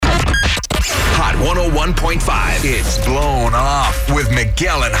101.5. It's Blown Off with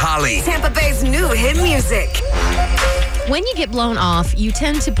Miguel and Holly. Tampa Bay's new hit music. When you get blown off, you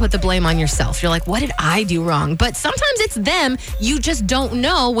tend to put the blame on yourself. You're like, what did I do wrong? But sometimes it's them. You just don't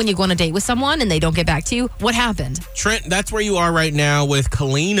know when you go on a date with someone and they don't get back to you. What happened? Trent, that's where you are right now with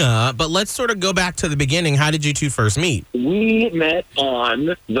Keleena. But let's sort of go back to the beginning. How did you two first meet? We met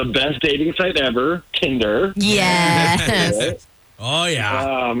on the best dating site ever, Tinder. Yes. Oh,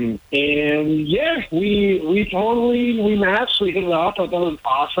 yeah. And yeah, we matched. We hit it off. I thought it was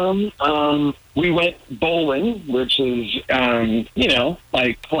awesome. We went bowling, which is,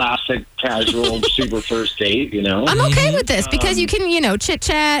 like classic, casual, super first date, I'm okay with this because you can, chit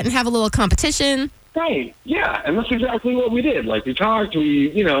chat and have a little competition. Right. Yeah. And that's exactly what we did. Like we talked,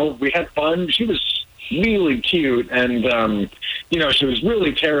 we had fun. She was really cute and, she was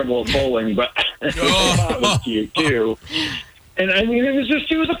really terrible at bowling, but that was cute too. And I mean, it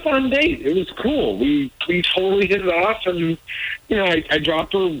was a fun date. It was cool. We totally hit it off. And, I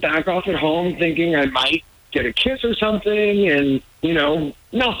dropped her back off at home thinking I might get a kiss or something. And,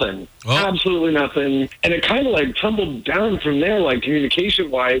 nothing. Oh. Absolutely nothing. And it kind of like tumbled down from there, like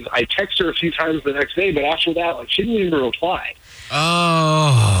communication wise. I texted her a few times the next day, but after that, like she didn't even reply.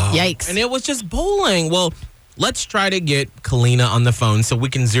 Oh. Yikes. And it was just bowling. Well, let's try to get Keleena on the phone so we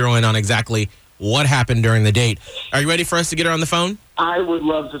can zero in on exactly what happened during the date. Are you ready for us to get her on the phone? I would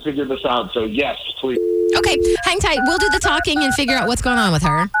love to figure this out, so yes, please. Okay, hang tight. We'll do the talking and figure out what's going on with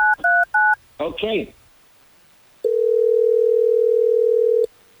her. Okay.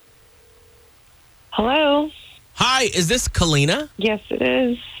 Hello? Hi, is this Keleena? Yes, it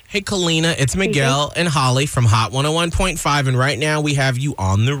is. Hey, Keleena, it's Miguel and Holly from Hot 101.5, and right now we have you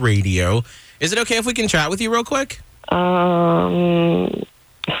on the radio. Is it okay if we can chat with you real quick?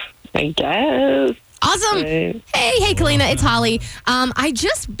 I guess. Awesome. Hey, Keleena, it's Holly. I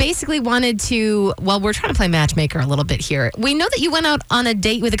just basically wanted to, we're trying to play matchmaker a little bit here. We know that you went out on a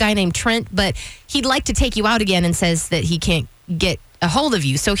date with a guy named Trent, but he'd like to take you out again and says that he can't get a hold of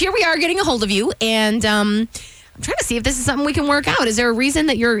you. So here we are getting a hold of you, and I'm trying to see if this is something we can work out. Is there a reason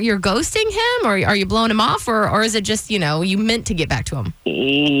that you're ghosting him, or are you blowing him off, or is it just, you meant to get back to him?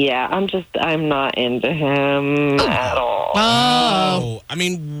 Yeah, I'm not into him at all. Oh. I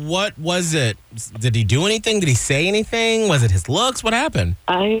mean, what was it? Did he do anything? Did he say anything? Was it his looks? What happened?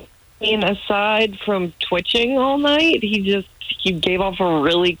 I mean, aside from twitching all night, he gave off a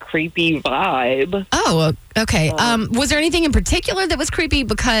really creepy vibe. Oh, okay. Was there anything in particular that was creepy?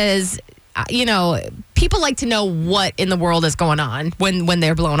 Because people like to know what in the world is going on when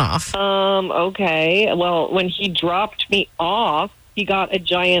they're blown off. Okay. Well, when he dropped me off, he got a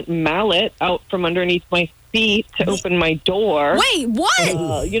giant mallet out from underneath my feet to open my door. Wait, what?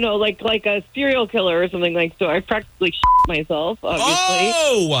 Like a serial killer or something like. So I practically shit myself, obviously.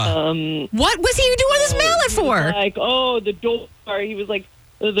 Oh! What was he doing this mallet for? Like, the door. He was like,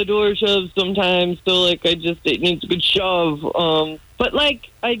 the door shoves sometimes, so like it needs a good shove. But like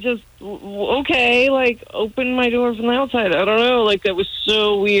I just open my door from the outside. I don't know, like that was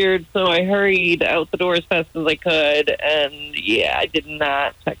so weird. So I hurried out the door as fast as I could, and yeah, I did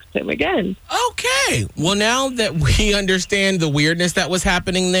not text him again. Okay, well now that we understand the weirdness that was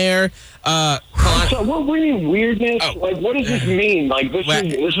happening there, so what do you mean weirdness? Oh. Like what does this mean? Like this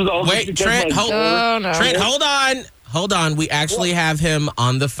is all. Wait, Trent, Trent, hold on. We actually have him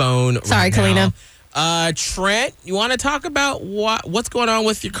on the phone. Sorry, right Keleena. Trent, you want to talk about what's going on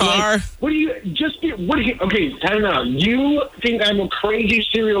with your car? Okay, time out. You think I'm a crazy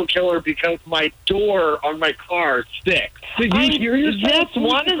serial killer because my door on my car sticks? Did you hear yourself? That's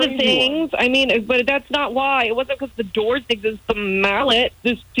one of the things. I mean, but that's not why. It wasn't because the door sticks. It's the mallet,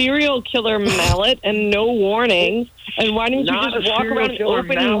 the serial killer mallet, and no warning. And why didn't you just walk around and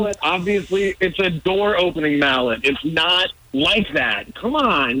open mallet? Obviously, it's a door opening mallet. It's not like that. Come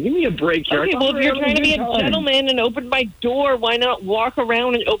on, give me a break here. Okay, well, if you're trying to be a gentleman and open my door, why not walk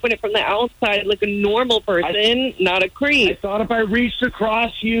around and open it from the outside like a normal person, not a creep? I thought if I reached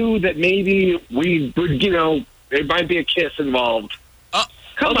across you that maybe we would, there might be a kiss involved.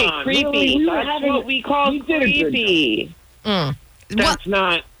 Come on. Creepy. Really? That's what we call creepy. That's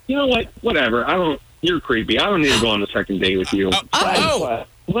not, you know what? Whatever. You're creepy. I don't need to go on a second date with you.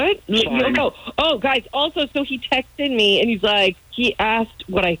 What? No. Oh, guys, also, so he texted me, and he's like, he asked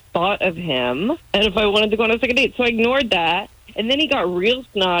what I thought of him, and if I wanted to go on a second date. So I ignored that, And then he got real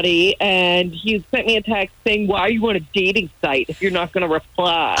snotty, and he sent me a text saying, "Why are you on a dating site if you're not going to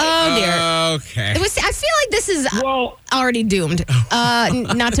reply?" Oh, dear. Okay. I feel like this is Well, already doomed.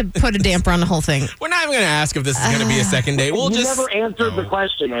 Not to put a damper on the whole thing. We're not even going to ask if this is going to be a second date. We'll you just never answered the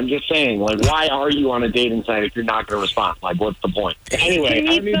question. I'm just saying, like, why are you on a dating site if you're not going to respond? Like, what's the point? Anyway,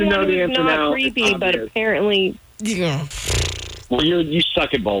 I You need to know the who's answer not now. creepy, It's but obvious. apparently... Yeah. Well, you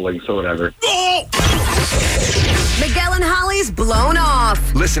suck at bowling, so whatever. Miguel and Holly's Blown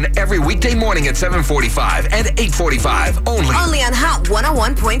Off. Listen every weekday morning at 7:45 and 8:45 only. Only on Hot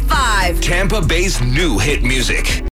 101.5. Tampa Bay's new hit music.